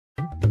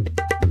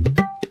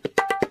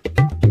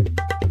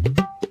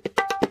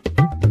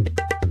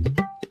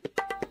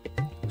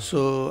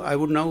So I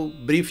would now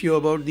brief you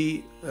about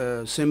the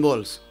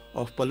symbols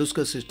of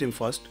Paluskar system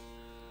first.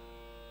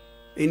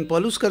 In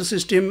Paluskar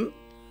system,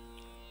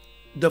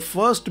 the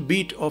first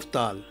beat of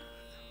tal,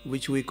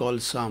 which we call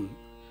sam,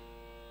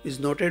 is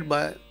noted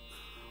by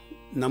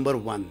number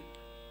 1.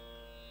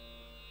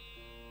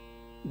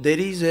 There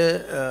is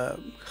a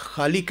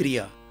khali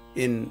kriya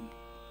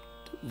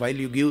while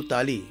you give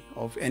tali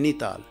of any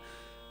tal.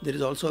 There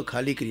is also a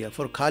khali kriya.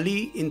 For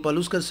khali in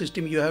Paluskar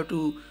system, you have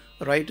to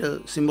write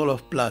a symbol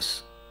of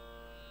plus.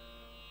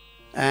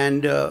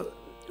 And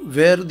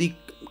where the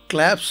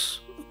claps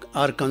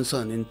are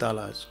concerned in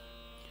talas,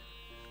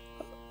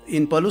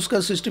 in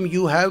Paluskar system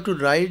you have to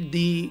write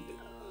the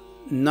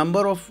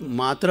number of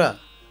matra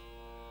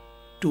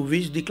to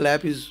which the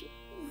clap is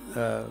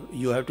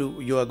you are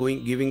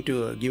giving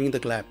the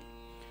clap.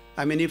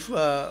 I mean, if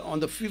on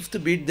the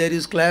 5th beat there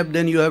is clap,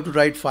 then you have to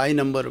write 5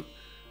 number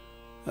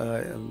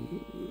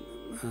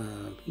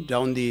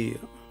down the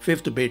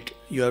 5th beat.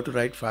 You have to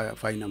write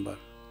 5 number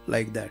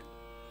like that.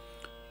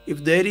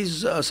 If there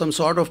is some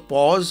sort of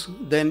pause,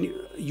 then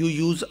you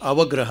use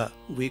avagraha.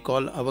 We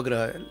call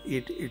avagraha.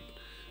 It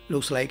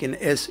looks like an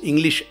S,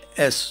 English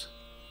S.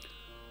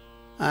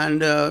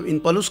 And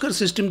in Paluskar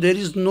system, there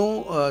is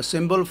no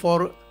symbol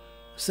for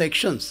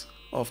sections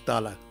of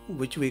tala,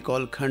 which we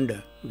call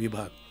khanda,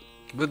 vibhag.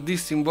 But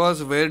these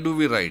symbols, where do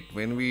we write?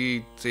 When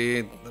we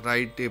say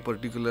write a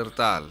particular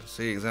tal,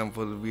 say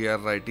example, we are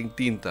writing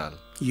teen tal.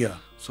 Yeah.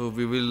 So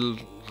we will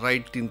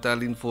write teen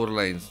tal in 4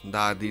 lines.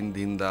 Da din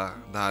din da,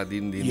 da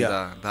din din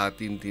da, da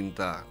tin tin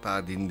ta,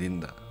 ta din din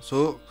da.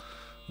 So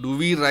do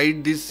we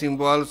write these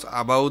symbols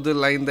above the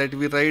line that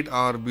we write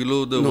or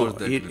below the words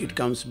that we write? It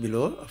comes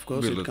below. Of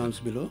course, it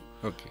comes below.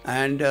 Okay.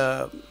 And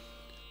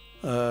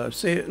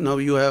say now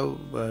you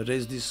have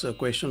raised this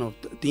question of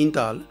teen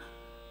tal.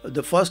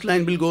 The first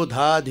line will go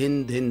dha,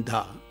 din, din,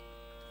 dha.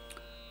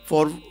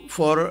 For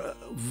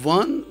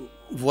one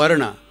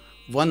varna,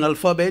 one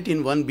alphabet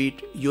in one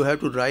beat, you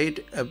have to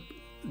write a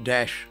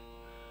dash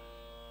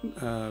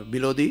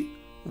below the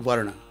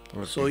varna.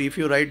 Okay. So if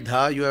you write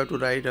dha, you have to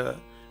write a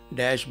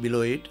dash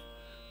below it.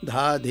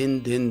 Dha,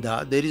 din, din,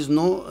 dha. There is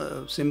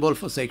no symbol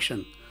for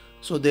section.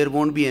 So there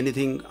won't be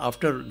anything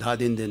after dha,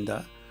 din, din,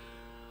 dha.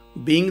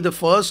 Being the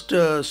first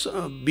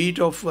beat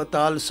of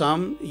tal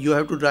sam, you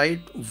have to write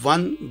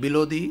 1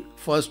 below the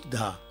first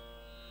dha.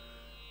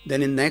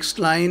 Then in next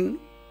line,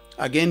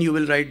 again you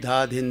will write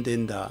dha, din,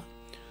 din, dha.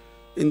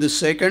 In the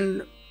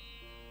second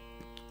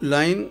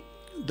line,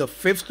 the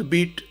 5th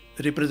beat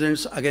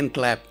represents again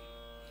clap.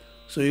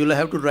 So you will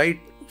have to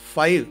write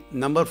 5,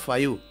 number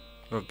 5.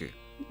 Okay.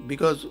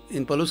 Because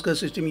in Paluskar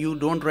system, you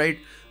don't write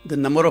the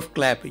number of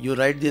clap, you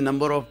write the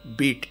number of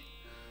beat.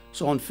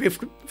 So on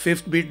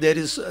 5th beat there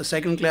is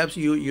second claps,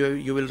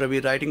 you will be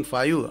writing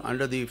 5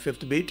 under the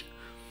 5th beat.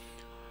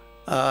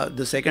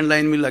 The second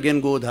line will again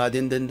go dha,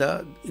 din, din,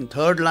 da. In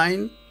third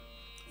line,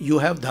 you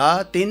have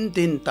dha, tin,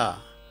 tin,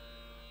 ta.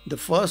 The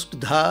first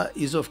dha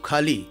is of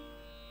khali.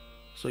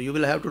 So you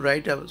will have to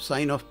write a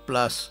sign of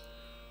plus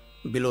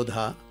below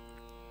dha.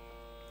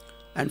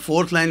 And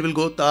 4th line will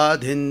go ta,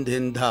 din,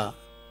 din, dha.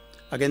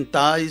 Again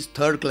ta is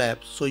third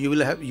clap. So you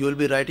will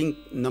be writing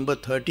number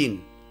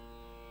 13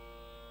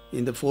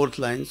 in the 4th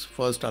line's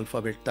first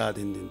alphabet, ta,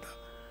 din, din, da.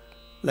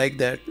 Like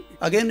that.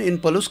 Again, in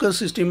Paluskar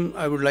system,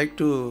 I would like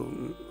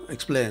to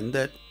explain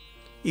that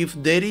if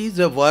there is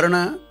a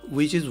varna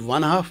which is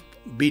 1/2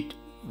 beat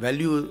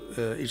value,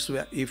 its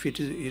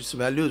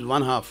value is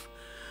 1/2,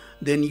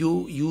 then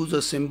you use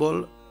a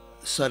symbol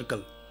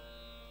circle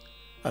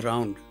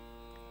around.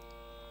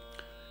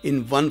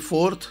 In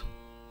 1/4,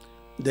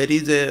 there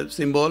is a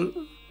symbol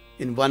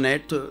in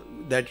 1/8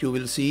 that you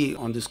will see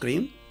on the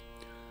screen.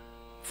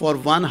 For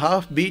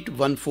 1/2 beat,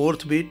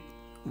 1/4 beat,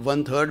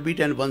 1/3 beat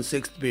and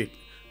 1/6 beat,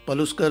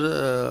 Paluskar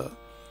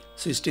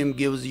system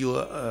gives you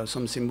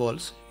some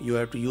symbols. You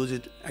have to use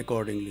it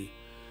accordingly.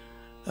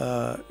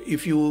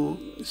 If you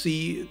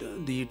see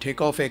the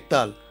takeoff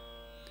ektal,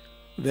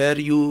 where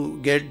you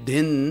get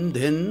din,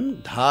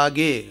 din, dha,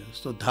 ge.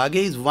 So dha,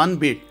 ge is 1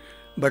 beat,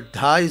 but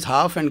dha is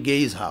half and ge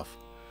is half.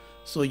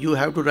 So you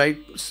have to write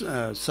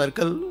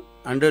circle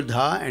under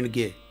dha and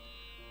ge.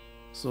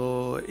 So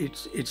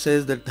it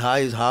says that dha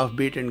is half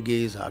beat and ge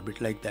is half beat,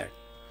 like that.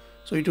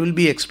 So it will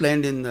be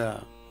explained in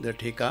the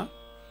theka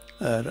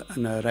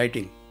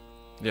writing.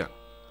 Yeah.